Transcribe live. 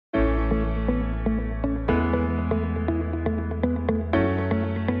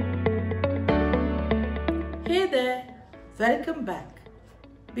Welcome back.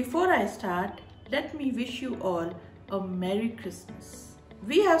 Before I start, let me wish you all a Merry Christmas.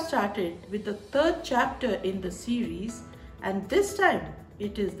 We have started with the third chapter in the series, and this time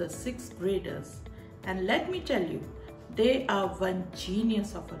it is the sixth graders. And let me tell you, they are one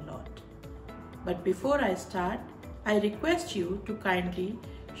genius of a lot. But before I start, I request you to kindly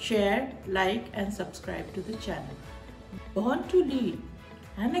share, like and subscribe to the channel. Born to lead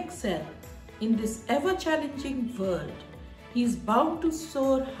and excel in this ever-challenging world, he is bound to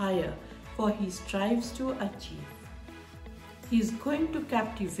soar higher, for he strives to achieve. He is going to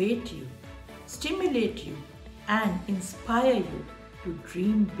captivate you, stimulate you and inspire you to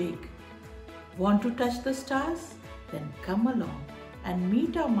dream big. Want to touch the stars? Then come along and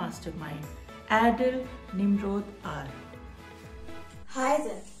meet our mastermind, Adil Nimrod R. Hi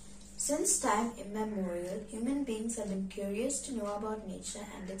there. Since time immemorial, human beings have been curious to know about nature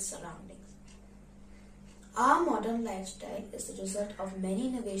and its surroundings. Our modern lifestyle is the result of many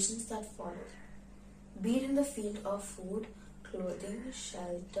innovations that followed, be it in the field of food, clothing,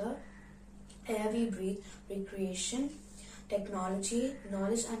 shelter, air we breathe, recreation, technology,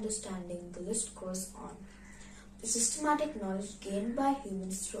 knowledge, understanding, the list goes on. The systematic knowledge gained by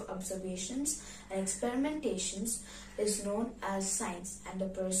humans through observations and experimentations is known as science, and a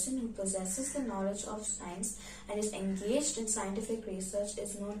person who possesses the knowledge of science and is engaged in scientific research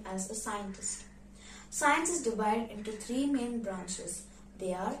is known as a scientist. Science is divided into three main branches.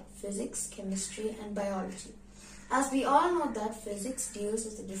 They are physics, chemistry, and biology. As we all know that physics deals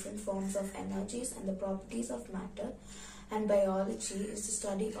with the different forms of energies and the properties of matter, and biology is the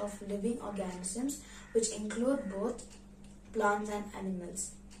study of living organisms, which include both plants and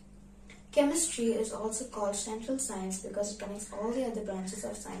animals. Chemistry is also called central science because it connects all the other branches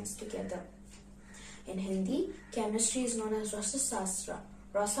of science together. In Hindi, chemistry is known as Rasa Sastra.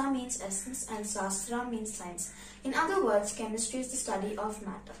 Rasa means essence and Sastra means science. In other words, chemistry is the study of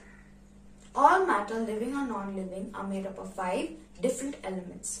matter. All matter, living or non-living, are made up of 5 different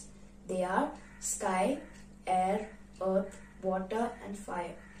elements. They are sky, air, earth, water and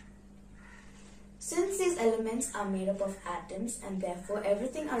fire. Since these elements are made up of atoms and therefore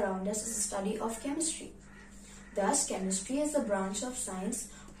everything around us is a study of chemistry. Thus, chemistry is a branch of science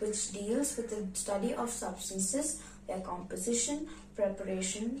which deals with the study of substances, their composition,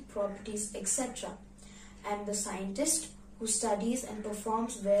 preparation, properties, etc. And the scientist who studies and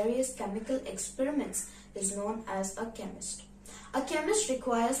performs various chemical experiments is known as a chemist. A chemist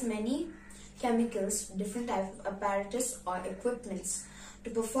requires many chemicals, different types of apparatus or equipments to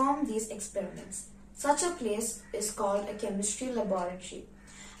perform these experiments. Such a place is called a chemistry laboratory.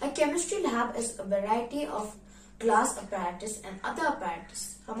 A chemistry lab is a variety of glass apparatus and other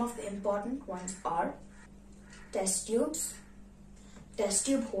apparatus. Some of the important ones are test tubes, test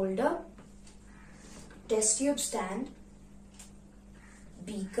tube holder, test tube stand,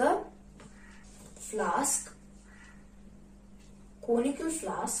 beaker, flask, conical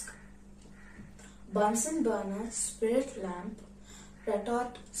flask, Bunsen burner, spirit lamp,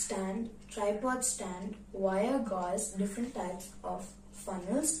 retort stand, tripod stand, wire gauze, different types of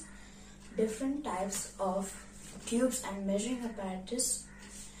funnels, different types of tubes and measuring apparatus,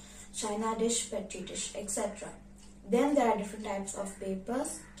 china dish, petri dish, etc. Then there are different types of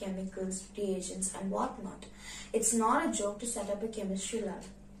papers, chemicals, reagents and whatnot. It's not a joke to set up a chemistry lab.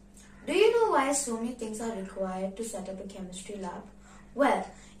 Do you know why so many things are required to set up a chemistry lab? Well,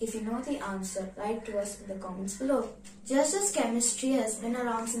 if you know the answer, write to us in the comments below. Just as chemistry has been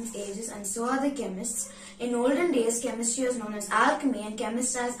around since ages and so are the chemists, in olden days chemistry was known as alchemy and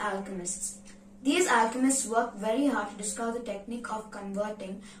chemists as alchemists. These alchemists worked very hard to discover the technique of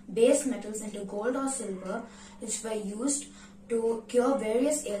converting base metals into gold or silver, which were used to cure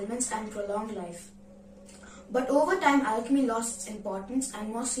various ailments and prolong life. But over time, alchemy lost its importance and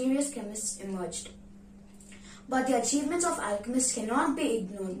more serious chemists emerged. But the achievements of alchemists cannot be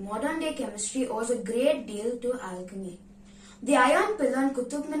ignored. Modern day chemistry owes a great deal to alchemy. The Iron Pillar and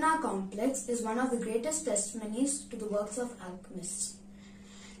Qutub Minar complex is one of the greatest testimonies to the works of alchemists.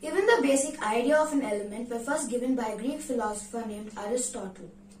 Even the basic idea of an element were first given by a Greek philosopher named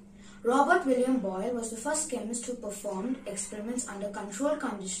Aristotle. Robert William Boyle was the first chemist who performed experiments under controlled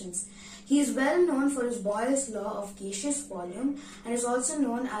conditions. He is well known for his Boyle's law of gaseous volume and is also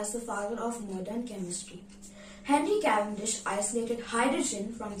known as the father of modern chemistry. Henry Cavendish isolated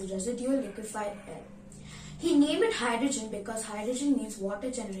hydrogen from the residual liquefied air. He named it hydrogen because hydrogen means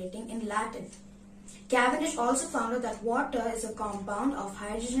water generating in Latin. Cavendish also found out that water is a compound of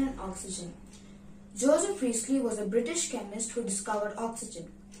hydrogen and oxygen. Joseph Priestley was a British chemist who discovered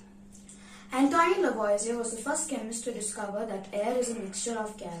oxygen. Antoine Lavoisier was the first chemist to discover that air is a mixture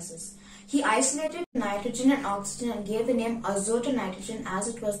of gases. He isolated nitrogen and oxygen and gave the name azotonitrogen as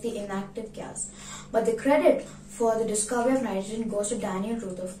it was the inactive gas. But the credit for the discovery of nitrogen goes to Daniel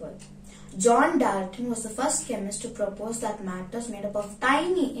Rutherford. John Dalton was the first chemist to propose that matter is made up of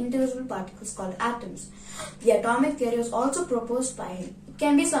tiny indivisible particles called atoms. The atomic theory was also proposed by him. It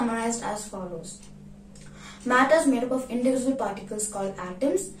can be summarized as follows. Matter is made up of indivisible particles called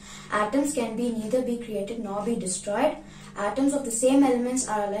atoms. Atoms can neither be created nor be destroyed. Atoms of the same elements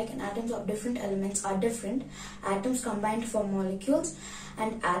are alike and atoms of different elements are different. Atoms combine to form molecules,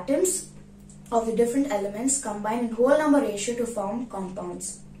 and atoms of the different elements combine in whole number ratio to form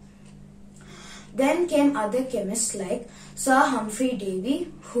compounds. Then came other chemists like Sir Humphrey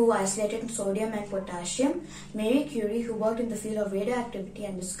Davy, who isolated sodium and potassium, Marie Curie, who worked in the field of radioactivity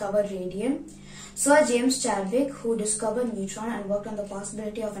and discovered radium, Sir James Chadwick, who discovered neutron and worked on the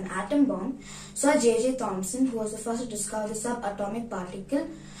possibility of an atom bomb, Sir J.J. Thomson, who was the first to discover the subatomic particle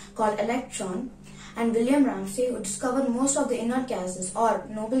called electron, and William Ramsay, who discovered most of the inert gases or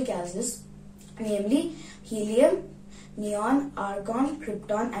noble gases, namely helium, neon, argon,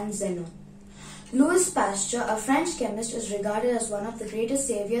 krypton, and xenon. Louis Pasteur, a French chemist, is regarded as one of the greatest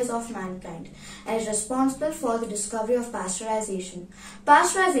saviors of mankind and is responsible for the discovery of pasteurization.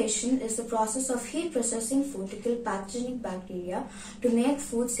 Pasteurization is the process of heat processing food to kill pathogenic bacteria to make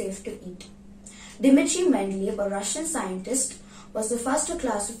food safe to eat. Dmitry Mendeleev, a Russian scientist, was the first to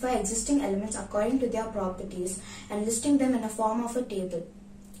classify existing elements according to their properties and listing them in a form of a table.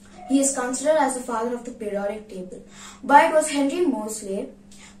 He is considered as the father of the periodic table. But it was Henry Moseley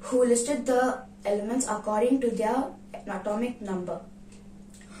who listed the elements according to their atomic number.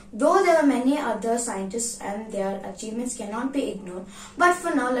 Though there were many other scientists and their achievements cannot be ignored, but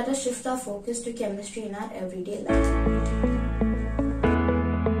for now let us shift our focus to chemistry in our everyday life.